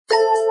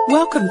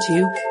Welcome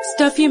to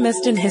Stuff You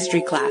Missed in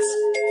History Class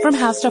from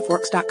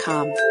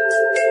HowStuffWorks.com.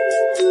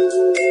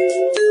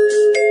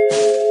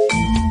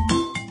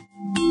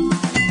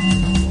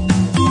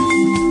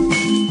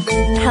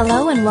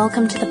 Hello and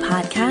welcome to the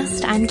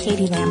podcast. I'm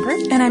Katie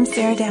Lambert. And I'm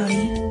Sarah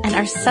Downey. And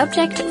our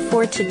subject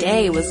for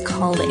today was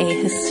called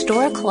A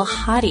Historical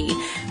Hottie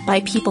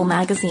by People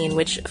magazine,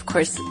 which of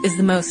course is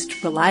the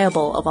most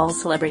reliable of all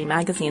celebrity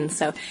magazines,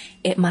 so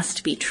it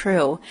must be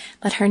true.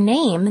 But her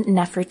name,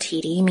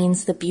 Nefertiti,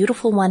 means the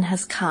beautiful one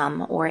has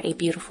come, or a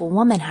beautiful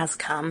woman has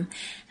come,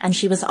 and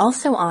she was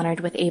also honored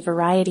with a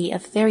variety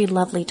of very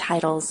lovely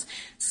titles,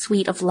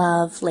 Sweet of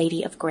Love,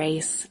 Lady of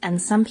Grace,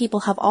 and some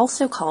people have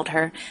also called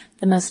her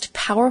the most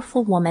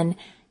powerful woman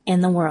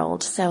in the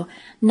world, so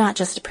not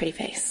just a pretty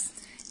face.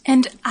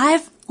 And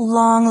I've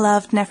long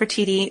loved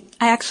Nefertiti.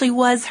 I actually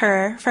was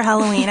her for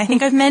Halloween. I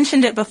think I've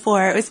mentioned it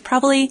before. It was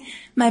probably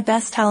my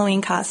best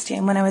Halloween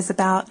costume when I was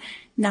about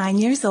 9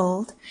 years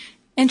old.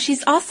 And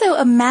she's also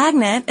a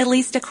magnet, at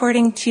least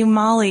according to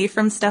Molly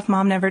from Stuff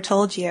Mom Never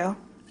Told You.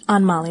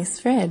 On Molly's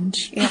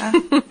fridge. Yeah.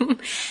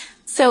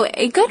 So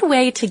a good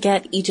way to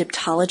get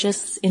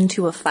Egyptologists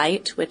into a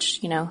fight,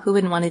 which, who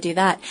wouldn't want to do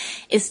that,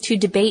 is to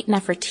debate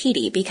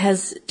Nefertiti,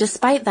 because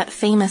despite that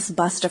famous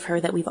bust of her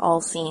that we've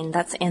all seen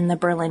that's in the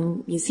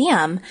Berlin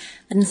Museum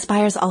that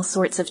inspires all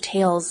sorts of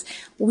tales,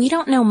 we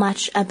don't know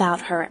much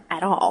about her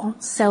at all.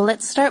 So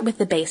let's start with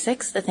the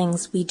basics, the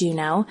things we do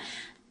know.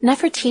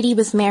 Nefertiti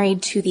was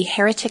married to the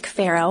heretic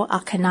Pharaoh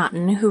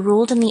Akhenaten, who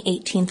ruled in the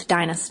 18th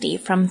dynasty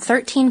from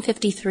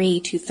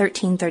 1353 to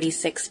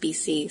 1336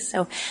 BC,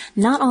 so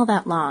not all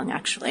that long,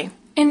 actually.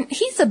 And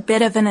he's a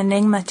bit of an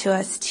enigma to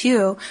us,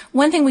 too.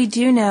 One thing we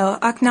do know,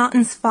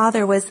 Akhenaten's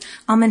father was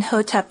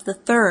Amenhotep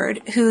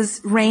III,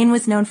 whose reign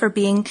was known for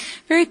being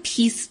very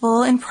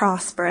peaceful and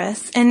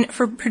prosperous, and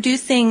for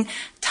producing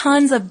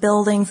tons of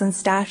buildings and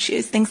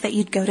statues, things that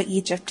you'd go to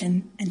Egypt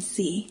and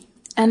see.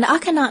 And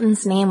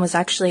Akhenaten's name was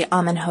actually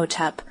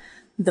Amenhotep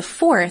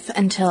IV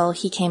until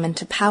he came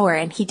into power,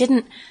 and he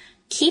didn't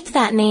keep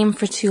that name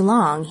for too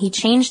long. He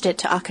changed it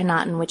to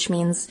Akhenaten, which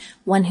means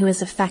one who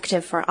is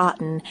effective for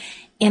Aten,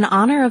 in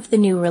honor of the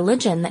new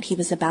religion that he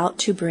was about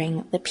to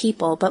bring the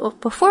people.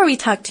 But before we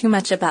talk too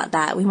much about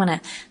that, we want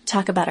to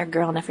talk about our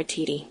girl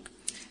Nefertiti.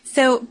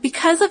 So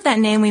because of that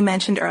name we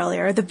mentioned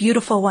earlier, the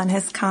beautiful one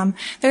has come,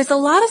 there's a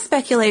lot of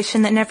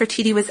speculation that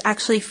Nefertiti was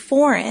actually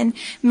foreign,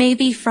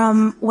 maybe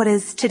from what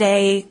is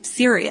today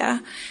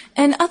Syria.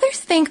 And others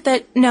think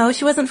that, no,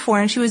 she wasn't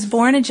foreign. She was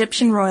born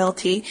Egyptian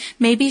royalty.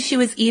 Maybe she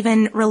was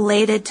even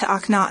related to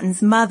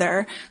Akhenaten's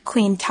mother,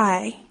 Queen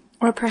Tai.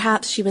 Or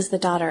perhaps she was the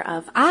daughter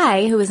of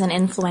Ai, who was an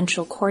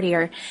influential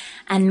courtier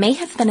and may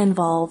have been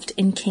involved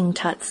in King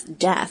Tut's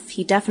death.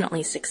 He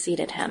definitely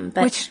succeeded him.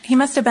 But which he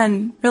must have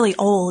been really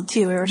old,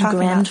 too. We were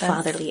talking about this.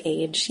 Grandfatherly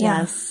age,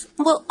 yes.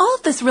 Well, all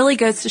of this really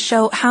goes to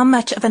show how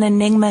much of an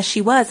enigma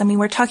she was. I mean,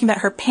 we're talking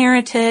about her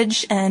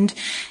parentage and,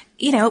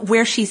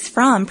 where she's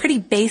from. Pretty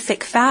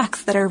basic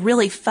facts that are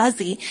really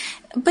fuzzy.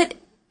 But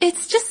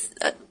it's just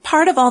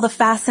part of all the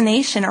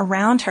fascination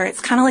around her.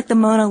 It's kind of like the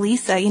Mona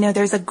Lisa.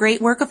 There's a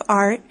great work of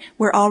art.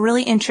 We're all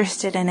really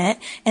interested in it.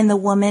 And the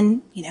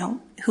woman,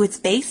 who it's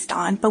based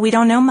on. But we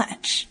don't know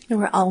much.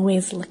 We're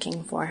always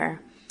looking for her.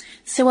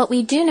 So what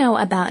we do know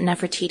about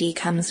Nefertiti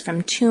comes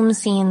from tomb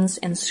scenes,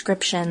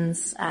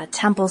 inscriptions,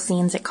 temple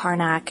scenes at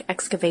Karnak,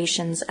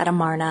 excavations at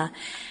Amarna.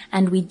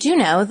 And we do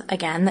know,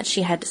 again, that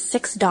she had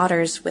 6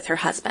 daughters with her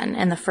husband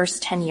in the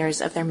first 10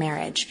 years of their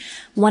marriage,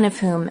 one of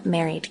whom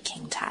married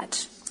King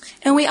Tut.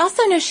 And we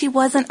also know she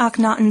wasn't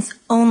Akhenaten's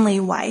only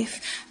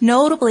wife.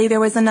 Notably, there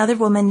was another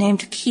woman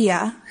named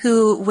Kia,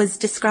 who was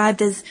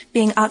described as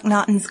being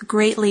Akhenaten's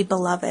greatly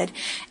beloved.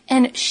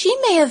 And she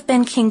may have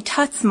been King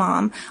Tut's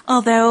mom,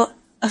 although,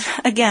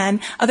 again,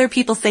 other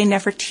people say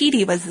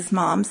Nefertiti was his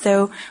mom.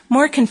 So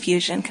more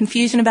confusion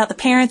about the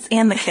parents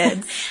and the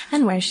kids.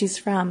 And where she's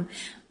from.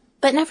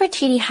 But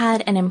Nefertiti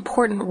had an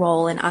important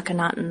role in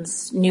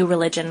Akhenaten's new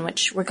religion,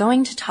 which we're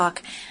going to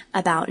talk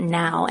about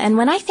now. And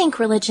when I think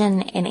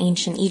religion in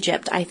ancient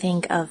Egypt, I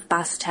think of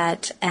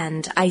Bastet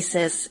and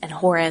Isis and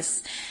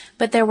Horus.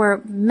 But there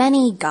were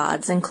many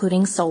gods,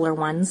 including solar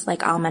ones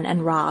like Amun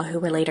and Ra, who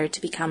were later to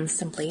become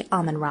simply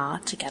Amun-Ra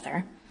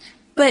together.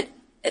 But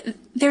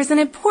there's an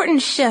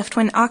important shift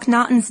when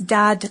Akhenaten's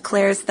dad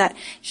declares that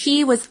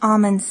he was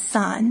Amun's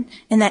son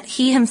and that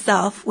he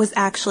himself was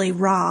actually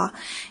Ra.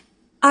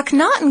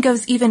 Akhenaten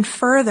goes even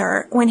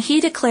further when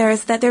he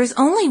declares that there's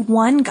only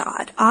one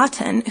god,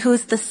 Aten, who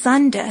is the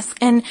sun disk.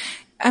 And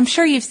I'm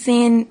sure you've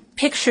seen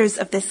pictures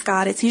of this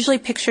god. It's usually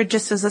pictured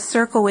just as a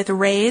circle with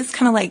rays,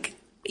 kind of like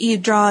you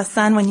draw a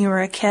sun when you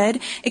were a kid,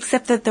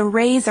 except that the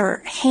rays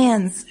are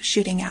hands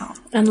shooting out.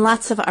 And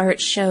lots of art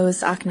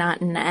shows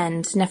Akhenaten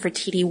and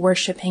Nefertiti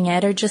worshiping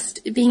it or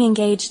just being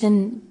engaged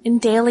in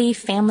daily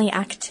family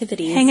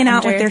activities. Hanging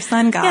out with their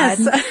sun god.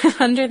 Yes,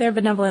 under their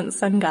benevolent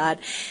sun god.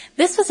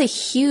 This was a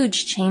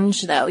huge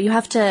change, though. You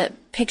have to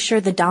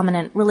picture the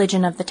dominant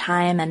religion of the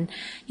time and,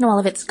 all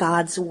of its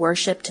gods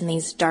worshipped in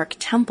these dark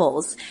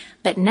temples.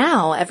 But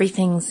now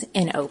everything's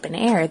in open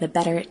air, the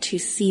better to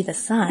see the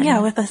sun.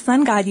 Yeah, with a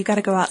sun god, you got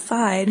to go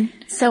outside.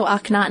 So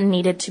Akhenaten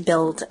needed to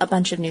build a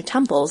bunch of new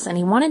temples, and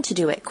he wanted to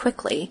do it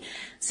quickly.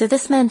 So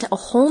this meant a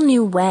whole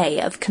new way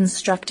of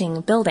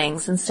constructing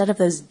buildings instead of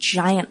those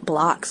giant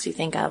blocks you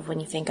think of when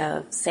you think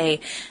of,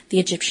 say, the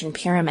Egyptian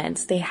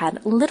pyramids. They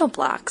had little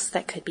blocks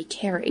that could be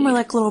carried. More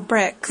like little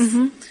bricks.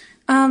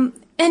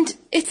 And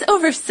it's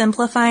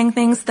oversimplifying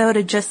things, though,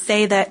 to just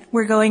say that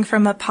we're going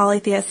from a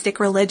polytheistic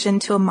religion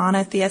to a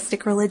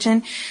monotheistic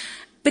religion,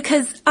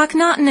 because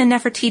Akhenaten and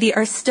Nefertiti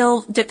are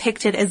still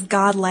depicted as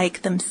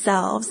godlike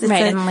themselves.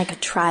 Right, and like a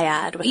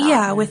triad with Aten.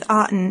 Yeah, with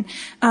Aten.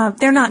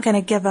 They're not going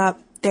to give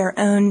up their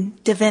own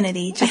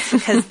divinity just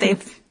because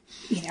they've,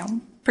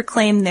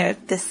 proclaimed they're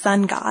the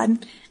sun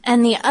god.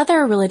 And the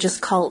other religious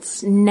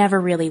cults never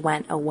really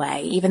went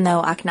away, even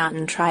though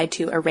Akhenaten tried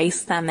to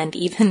erase them and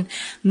even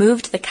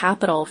moved the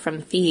capital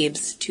from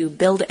Thebes to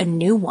build a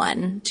new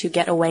one to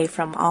get away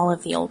from all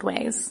of the old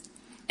ways.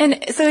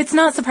 And so it's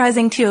not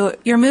surprising, too.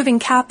 You're moving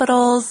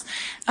capitals.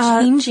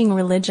 Changing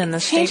religion,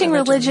 changing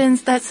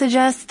religions that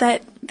suggest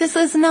that this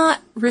is not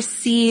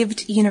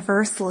received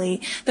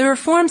universally. The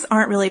reforms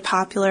aren't really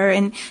popular,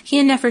 and he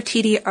and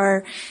Nefertiti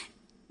are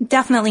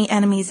definitely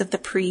enemies of the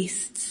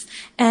priests.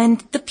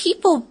 And the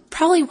people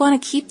probably want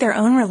to keep their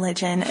own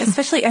religion,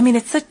 especially,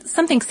 it's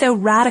something so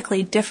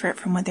radically different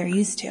from what they're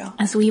used to.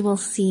 As we will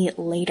see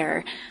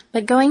later.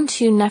 But going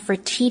to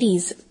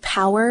Nefertiti's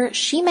power,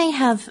 she may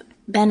have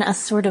been a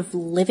sort of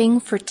living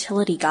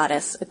fertility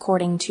goddess,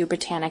 according to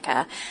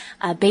Britannica.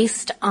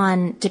 Based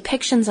on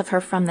depictions of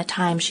her from the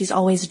time, she's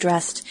always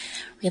dressed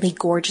really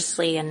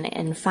gorgeously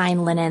in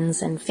fine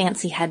linens and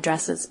fancy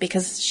headdresses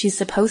because she's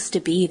supposed to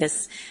be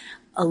this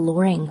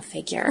alluring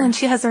figure. And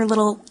she has her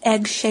little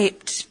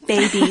egg-shaped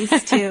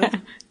babies, too.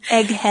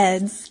 Egg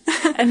heads.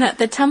 And at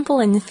the temple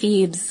in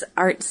Thebes,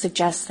 art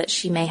suggests that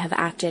she may have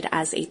acted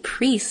as a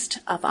priest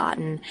of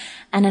Aten.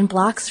 And in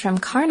blocks from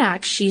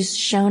Karnak, she's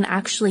shown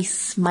actually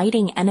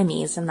smiting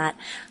enemies in that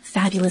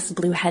fabulous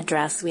blue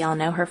headdress we all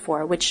know her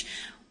for, which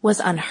was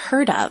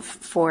unheard of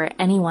for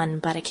anyone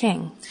but a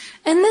king.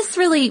 And this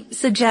really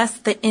suggests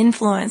the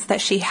influence that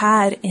she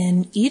had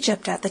in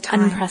Egypt at the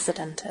time.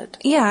 Unprecedented.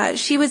 Yeah,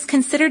 she was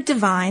considered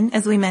divine,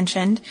 as we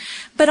mentioned,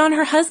 but on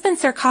her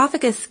husband's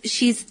sarcophagus,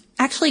 she's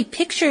actually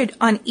pictured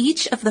on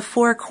each of the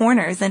four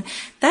corners, and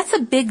that's a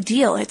big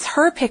deal. It's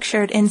her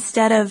pictured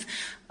instead of,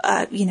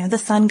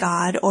 the sun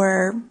god,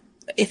 or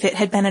if it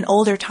had been an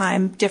older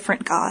time,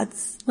 different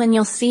gods. When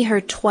you'll see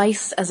her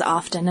twice as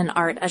often in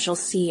art as you'll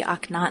see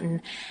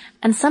Akhenaten.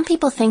 And some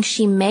people think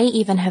she may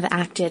even have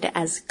acted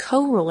as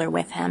co-ruler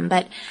with him,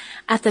 but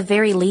at the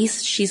very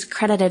least, she's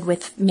credited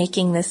with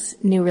making this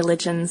new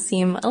religion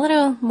seem a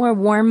little more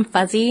warm,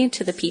 fuzzy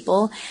to the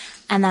people,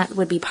 and that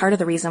would be part of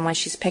the reason why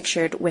she's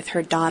pictured with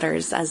her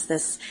daughters as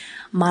this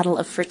model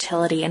of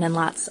fertility and in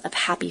lots of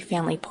happy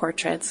family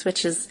portraits,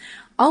 which is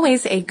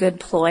always a good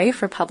ploy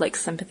for public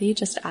sympathy.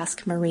 Just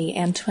ask Marie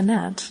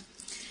Antoinette.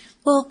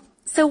 Well,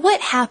 so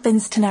what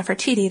happens to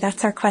Nefertiti?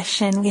 That's our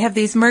question. We have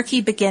these murky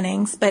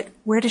beginnings, but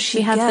where does she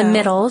go? She has the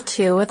middle,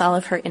 too, with all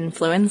of her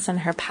influence and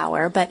her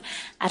power, but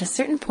at a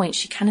certain point,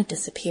 she kind of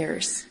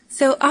disappears.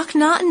 So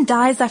Akhenaten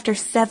dies after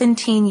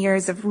 17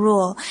 years of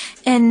rule,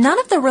 and none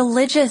of the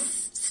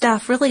religious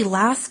stuff really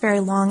lasts very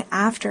long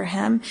after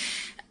him.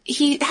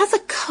 He has a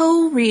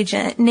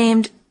co-regent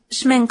named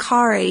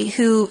Shmenkare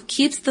who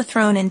keeps the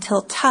throne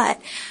until Tut,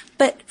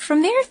 but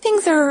from there,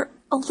 things are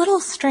a little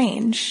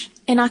strange.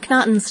 In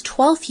Akhenaten's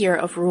 12th year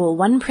of rule,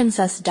 one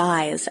princess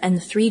dies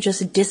and 3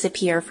 just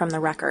disappear from the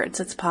records.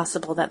 It's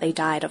possible that they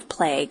died of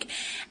plague.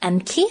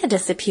 And Kia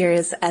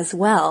disappears as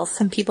well.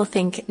 Some people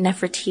think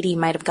Nefertiti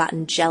might have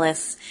gotten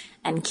jealous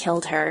and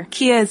killed her.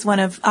 Kia is one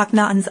of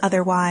Akhenaten's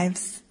other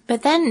wives.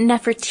 But then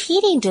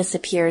Nefertiti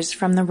disappears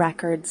from the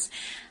records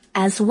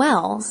as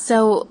well.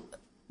 So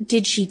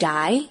did she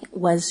die?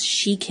 Was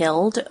she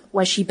killed?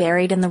 Was she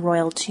buried in the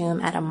royal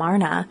tomb at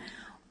Amarna?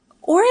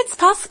 Or it's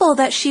possible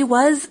that she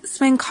was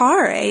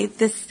Smenkare,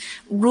 this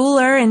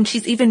ruler, and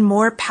she's even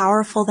more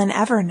powerful than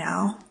ever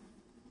now.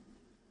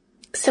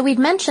 So we've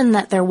mentioned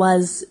that there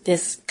was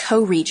this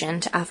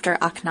co-regent after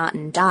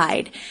Akhenaten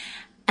died,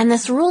 and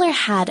this ruler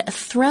had a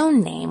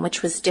throne name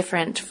which was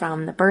different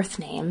from the birth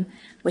name,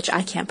 which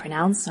I can't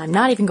pronounce, so I'm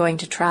not even going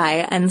to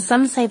try, and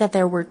some say that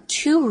there were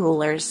 2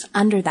 rulers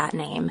under that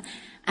name,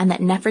 and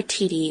that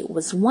Nefertiti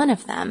was one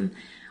of them.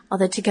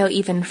 Although to go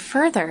even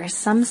further,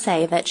 some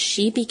say that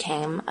she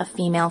became a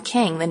female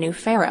king, the new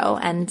Pharaoh,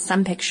 and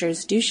some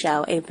pictures do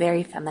show a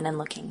very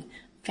feminine-looking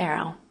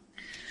Pharaoh.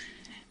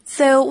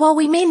 So while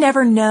we may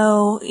never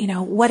know,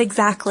 what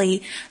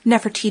exactly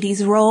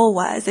Nefertiti's role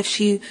was, if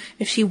she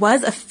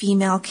was a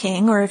female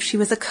king, or if she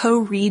was a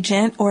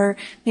co-regent, or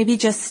maybe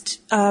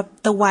just the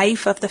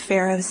wife of the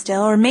Pharaoh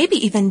still, or maybe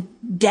even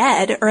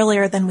dead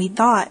earlier than we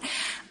thought,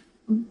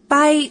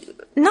 by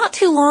not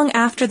too long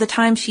after the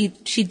time she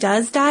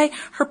does die,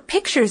 her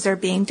pictures are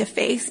being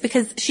defaced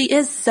because she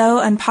is so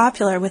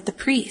unpopular with the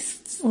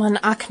priests. When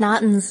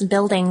Akhenaten's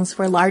buildings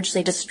were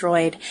largely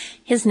destroyed,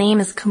 his name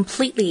is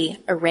completely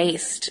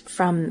erased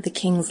from the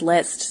king's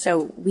list,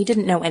 so we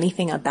didn't know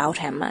anything about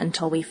him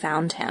until we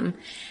found him.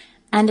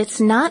 And it's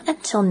not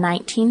until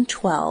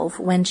 1912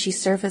 when she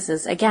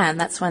surfaces again.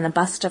 That's when the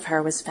bust of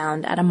her was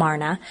found at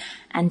Amarna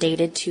and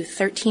dated to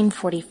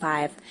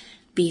 1345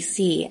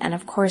 BC. And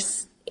of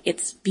course,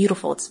 it's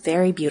beautiful. It's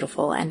very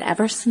beautiful. And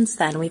ever since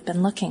then, we've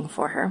been looking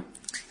for her.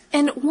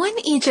 And one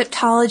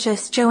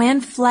Egyptologist,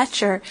 Joanne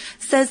Fletcher,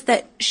 says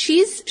that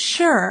she's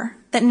sure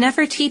that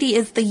Nefertiti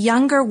is the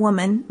younger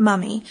woman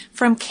mummy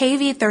from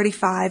KV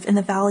 35 in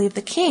the Valley of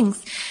the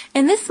Kings.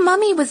 And this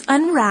mummy was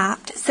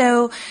unwrapped,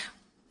 so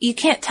you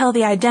can't tell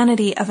the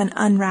identity of an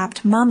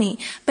unwrapped mummy,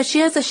 but she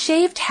has a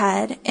shaved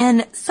head,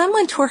 and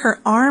someone tore her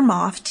arm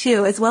off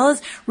too, as well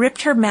as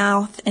ripped her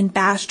mouth and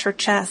bashed her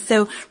chest,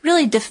 so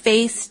really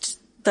defaced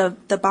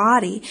the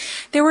body.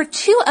 There were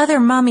two other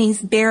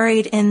mummies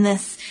buried in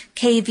this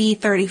KV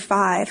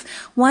 35.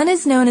 One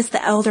is known as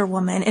the elder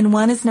woman, and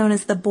one is known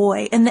as the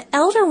boy. And the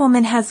elder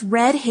woman has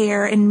red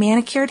hair and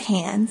manicured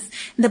hands.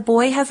 The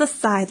boy has a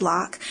side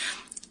lock.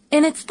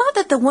 And it's thought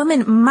that the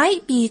woman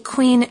might be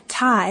Queen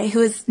Tai,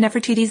 who is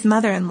Nefertiti's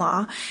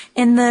mother-in-law,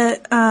 and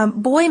the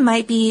boy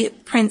might be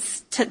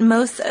Prince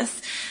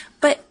Tutmosis.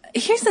 But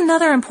here's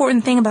another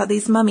important thing about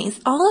these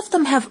mummies. All of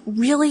them have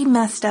really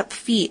messed up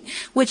feet,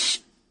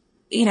 which,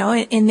 you know,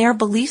 in their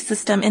belief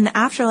system, in the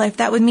afterlife,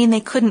 that would mean they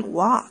couldn't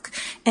walk.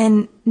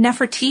 And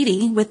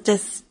Nefertiti, with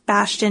this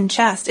bashed-in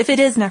chest, if it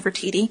is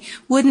Nefertiti,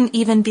 wouldn't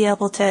even be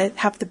able to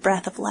have the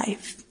breath of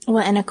life.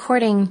 Well, and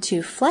according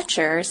to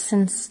Fletcher,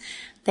 since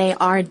they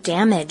are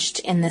damaged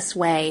in this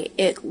way,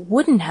 it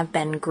wouldn't have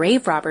been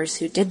grave robbers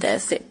who did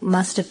this. It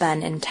must have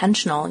been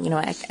intentional, you know,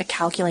 a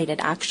calculated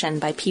action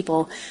by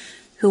people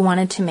who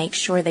wanted to make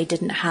sure they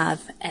didn't have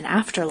an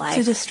afterlife.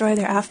 To destroy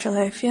their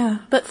afterlife, yeah.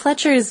 But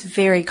Fletcher is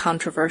very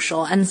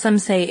controversial, and some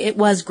say it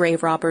was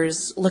grave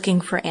robbers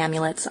looking for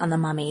amulets on the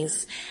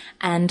mummies.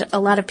 And a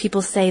lot of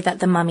people say that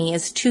the mummy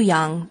is too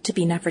young to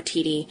be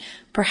Nefertiti.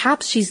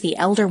 Perhaps she's the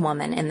elder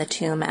woman in the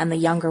tomb, and the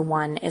younger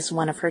one is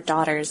one of her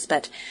daughters,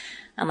 but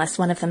unless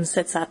one of them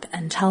sits up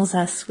and tells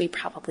us, we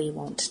probably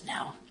won't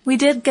know. We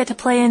did get to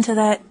play into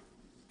that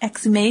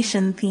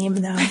exhumation theme,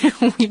 though.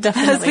 We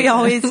definitely as we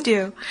always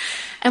do.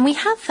 And we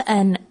have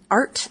an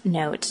art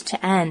note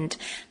to end.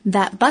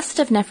 That bust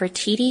of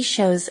Nefertiti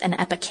shows an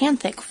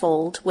epicanthic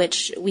fold,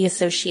 which we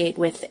associate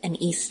with an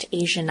East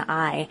Asian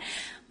eye.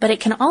 But it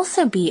can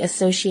also be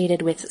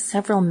associated with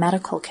several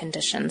medical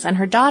conditions, and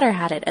her daughter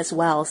had it as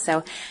well.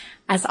 So,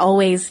 as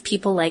always,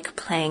 people like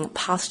playing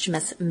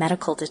posthumous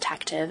medical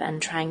detective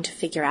and trying to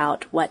figure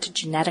out what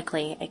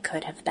genetically it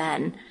could have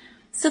been.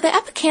 So the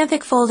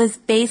epicanthic fold is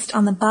based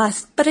on the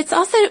bust, but it's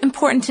also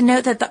important to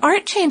note that the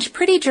art changed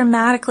pretty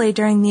dramatically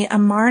during the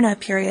Amarna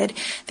period.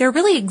 There are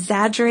really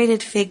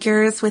exaggerated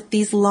figures with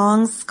these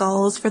long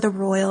skulls for the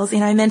royals.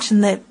 You know, I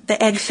mentioned the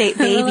egg-shaped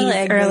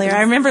babies earlier.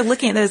 I remember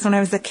looking at those when I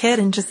was a kid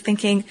and just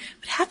thinking,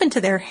 what happened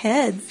to their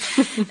heads?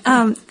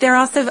 They're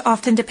also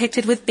often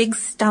depicted with big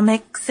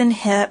stomachs and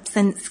hips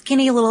and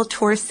skinny little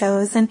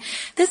torsos, and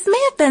this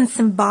may have been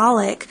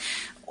symbolic.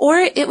 Or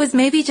it was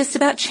maybe just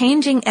about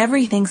changing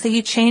everything. So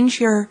you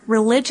change your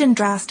religion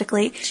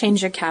drastically.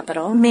 Change your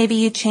capital. Maybe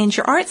you change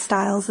your art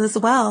styles as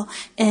well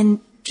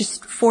and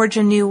just forge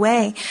a new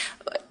way.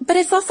 But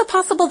it's also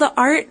possible the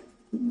art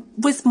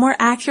was more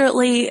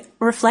accurately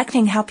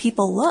reflecting how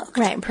people looked.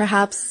 Right.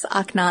 Perhaps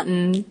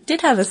Akhenaten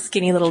did have a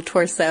skinny little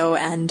torso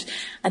and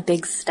a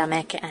big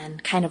stomach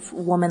and kind of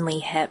womanly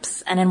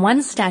hips. And in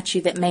one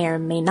statue that may or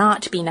may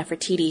not be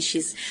Nefertiti,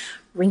 she's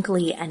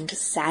wrinkly and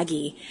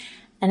saggy.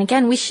 And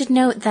again, we should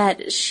note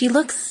that she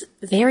looks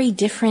very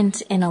different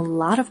in a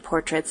lot of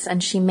portraits,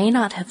 and she may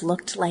not have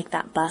looked like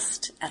that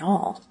bust at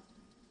all.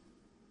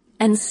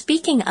 And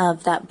speaking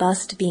of that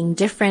bust being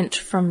different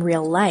from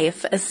real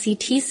life, a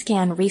CT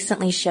scan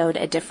recently showed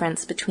a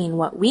difference between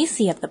what we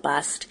see of the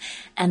bust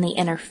and the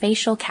inner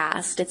facial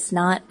cast. It's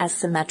not as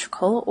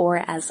symmetrical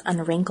or as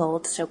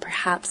unwrinkled, so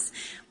perhaps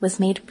was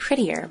made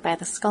prettier by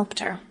the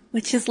sculptor.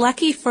 Which is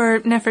lucky for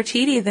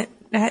Nefertiti that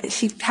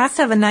she has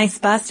to have a nice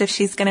bust if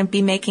she's going to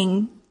be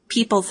making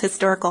people's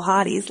historical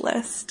hotties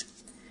list.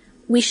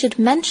 We should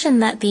mention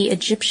that the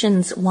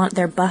Egyptians want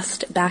their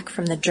bust back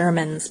from the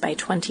Germans by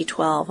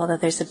 2012, although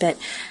there's a bit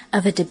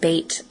of a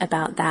debate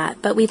about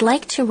that. But we'd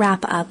like to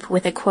wrap up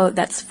with a quote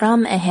that's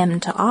from a hymn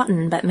to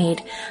Aten, but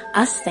made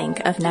us think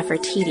of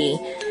Nefertiti.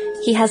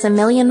 He has a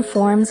million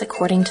forms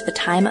according to the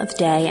time of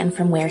day and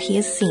from where he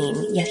is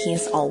seen, yet he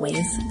is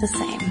always the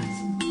same.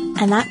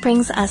 And that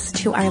brings us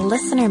to our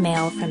listener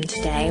mail from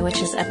today,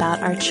 which is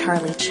about our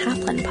Charlie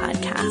Chaplin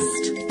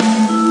podcast.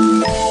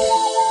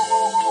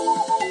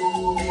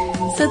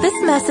 So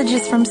this message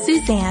is from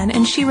Suzanne,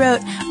 and she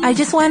wrote, I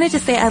just wanted to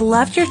say I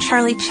loved your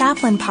Charlie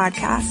Chaplin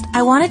podcast.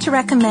 I wanted to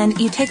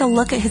recommend you take a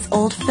look at his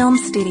old film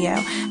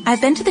studio. I've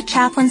been to the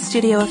Chaplin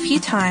studio a few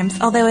times,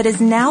 although it is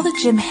now the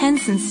Jim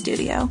Henson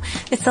studio.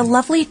 It's a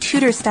lovely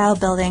Tudor-style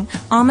building,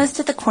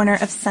 almost at the corner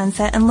of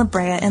Sunset and La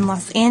Brea in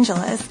Los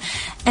Angeles.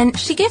 And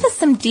she gave us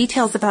some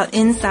details about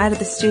inside of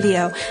the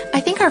studio. I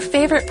think our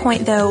favorite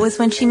point, though, was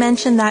when she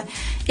mentioned that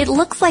it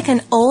looks like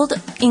an old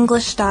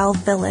English-style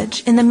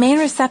village. In the main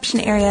reception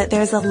area,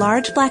 there's a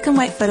large black and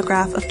white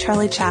photograph of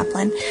Charlie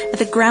Chaplin at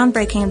the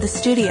groundbreaking of the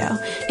studio.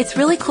 It's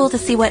really cool to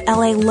see what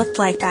LA looked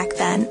like back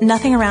then,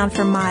 nothing around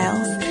for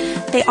miles.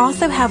 They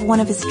also have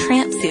one of his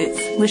tramp suits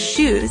with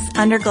shoes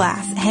under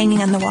glass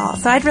hanging on the wall.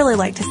 So I'd really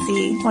like to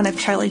see one of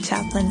Charlie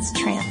Chaplin's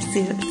tramp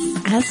suits.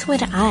 As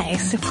would I.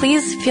 So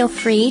please feel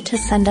free to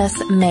send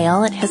us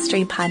mail at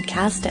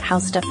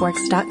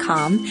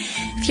historypodcast@howstuffworks.com.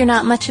 If you're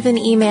not much of an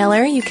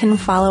emailer, you can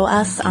follow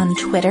us on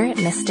Twitter at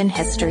Missed in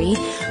History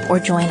or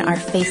join our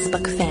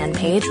Facebook fan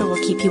page where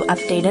we'll keep you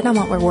updated on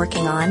what we're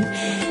working on.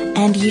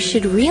 And you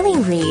should really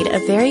read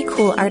a very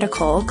cool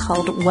article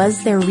called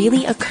Was There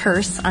Really a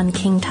Curse on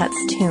King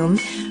Tut's Tomb?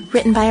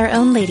 Written by our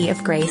own Lady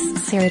of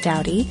Grace, Sarah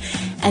Dowdy.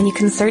 And you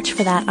can search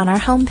for that on our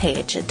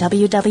homepage at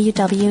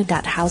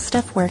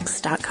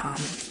www.howstuffworks.com.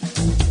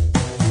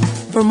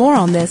 For more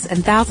on this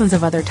and thousands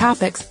of other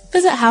topics,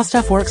 visit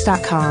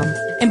howstuffworks.com.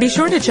 And be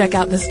sure to check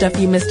out the Stuff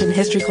You Missed in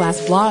History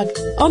Class blog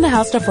on the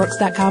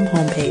howstuffworks.com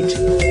homepage.